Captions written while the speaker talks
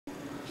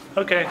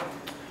Okay,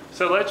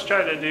 so let's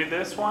try to do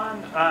this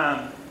one.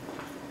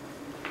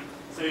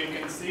 So you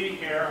can see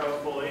here,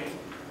 hopefully,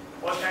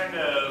 what kind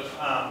of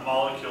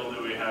molecule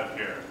do we have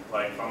here,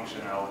 like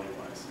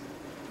functionality-wise?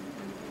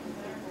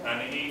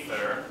 An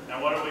ether.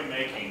 And what are we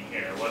making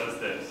here? What is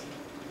this?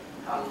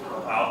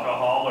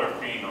 Alcohol or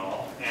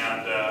phenol,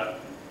 and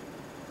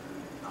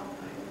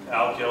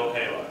alkyl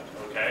halide.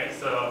 Okay,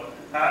 so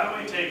how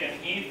do we take an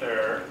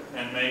ether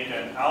and make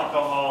an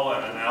alcohol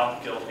and an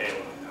alkyl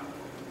halide?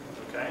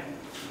 Okay,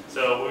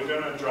 so we're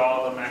going to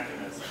draw the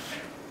mechanism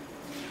here.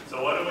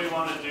 So what do we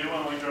want to do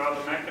when we draw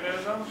the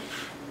mechanism?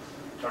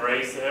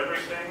 Erase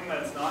everything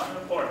that's not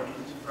important,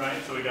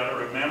 right? So we got to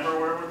remember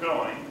where we're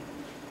going.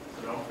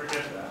 So don't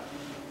forget that.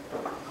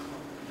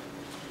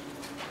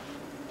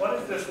 What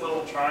does this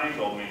little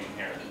triangle mean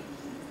here?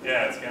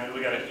 Yeah, it's gonna.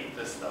 We got to heat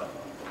this stuff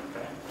up,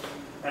 okay?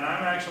 And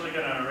I'm actually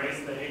going to erase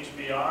the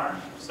HBr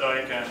so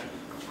I can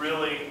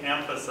really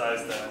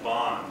emphasize that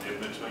bond in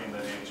between the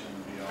H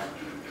and the Br.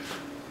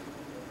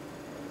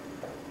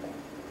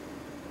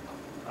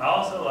 I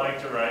also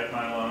like to write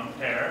my lone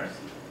pairs,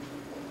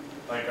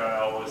 like I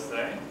always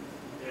say,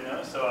 you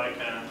know, so I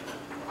can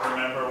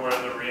remember where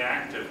the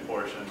reactive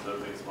portions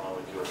of these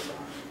molecules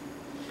are.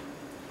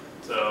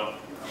 So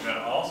I'm going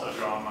to also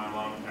draw my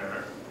lone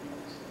pair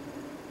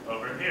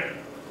over here, of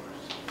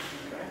course.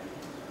 Okay.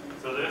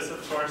 So this,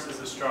 of course, is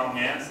a strong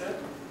acid,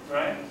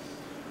 right?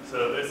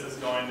 So this is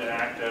going to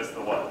act as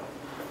the what?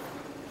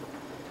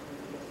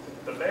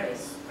 The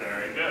base.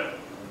 Very good.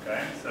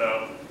 Okay.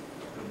 So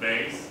the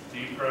base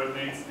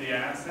deprotonates the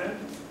acid.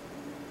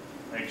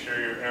 Make sure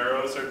your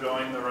arrows are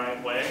going the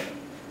right way.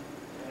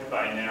 Okay.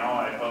 By now,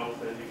 I hope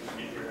that you can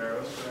get your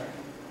arrows correct.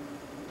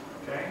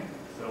 Okay.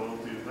 So we'll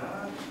do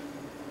that.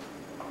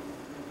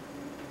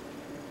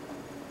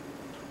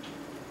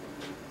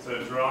 So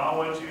draw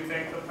what you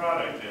think the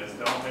product is.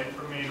 Don't wait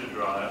for me to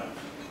draw it.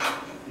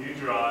 You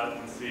draw it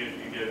and see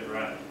if you get it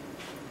right.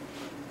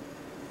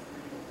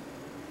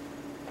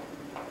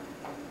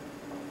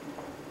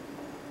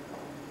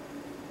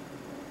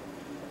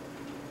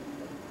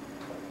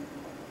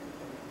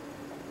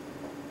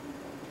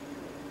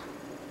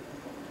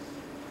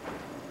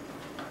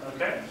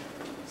 Okay,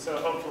 so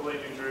hopefully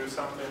you drew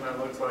something that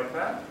looks like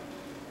that.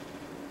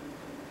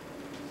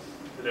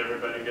 Did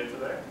everybody get to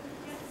there?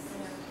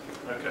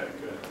 Okay,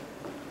 good.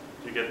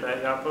 Did you get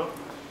that, Yapu?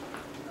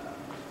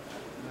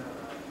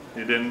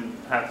 You didn't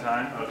have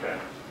time? Okay.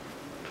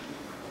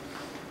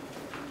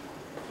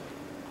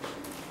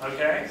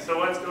 Okay, so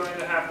what's going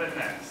to happen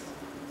next?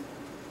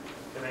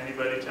 Can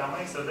anybody tell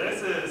me? So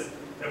this is,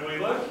 if we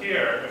look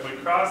here, if we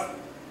cross,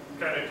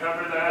 kind of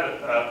cover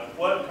that up,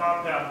 what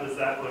compound does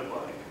that look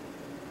like?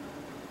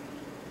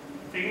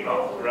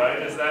 Phenol,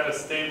 right? Is that a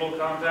stable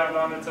compound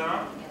on its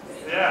own?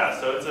 Yeah,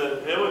 so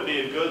it would be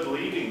a good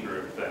leading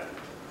group then.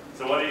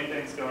 So what do you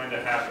think is going to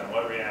happen?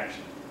 What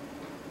reaction?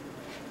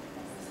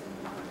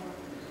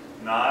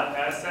 Not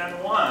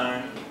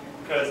SN1,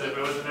 because if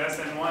it was an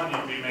SN1,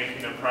 you'd be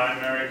making a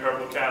primary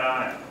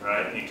carbocation,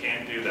 right? And you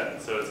can't do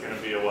that. So it's going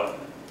to be a what?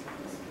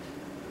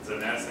 It's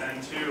an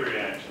SN2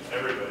 reaction.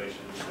 Everybody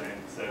should have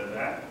said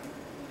that.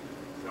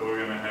 So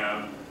we're going to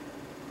have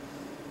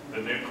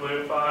the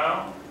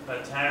nucleophile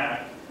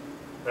attack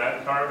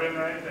that carbon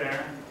right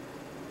there.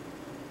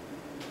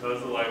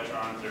 Those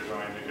electrons are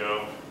going to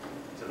go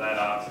to that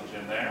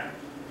oxygen there.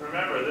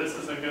 Remember, this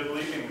is a good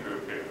leaving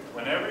group here.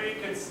 Whenever you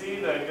can see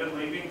that good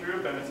leaving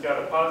group and it's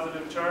got a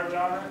positive charge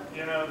on it,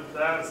 you know,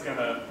 that's going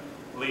to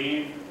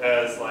leave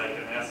as like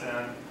an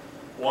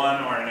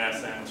SN1 or an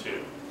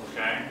SN2,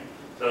 okay?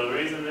 So the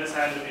reason this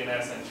had to be an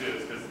SN2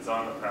 is because it's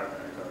on the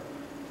primary carbon.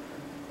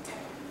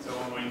 So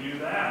when we do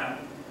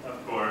that,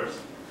 of course,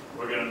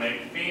 we're going to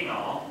make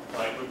phenol,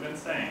 like we've been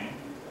saying.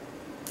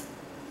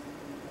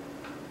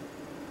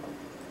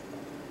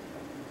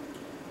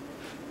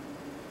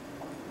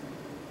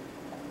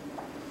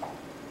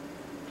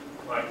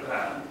 Like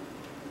that.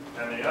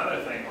 And the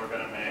other thing we're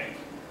going to make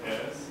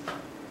is,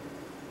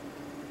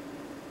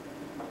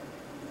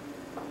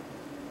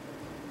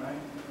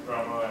 right,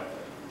 bromoethyl.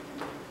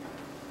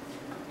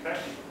 Okay,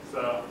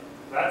 so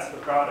that's the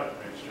product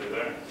mixture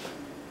there.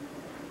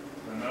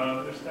 So no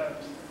other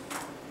steps.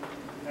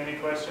 Any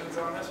questions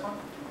on this one?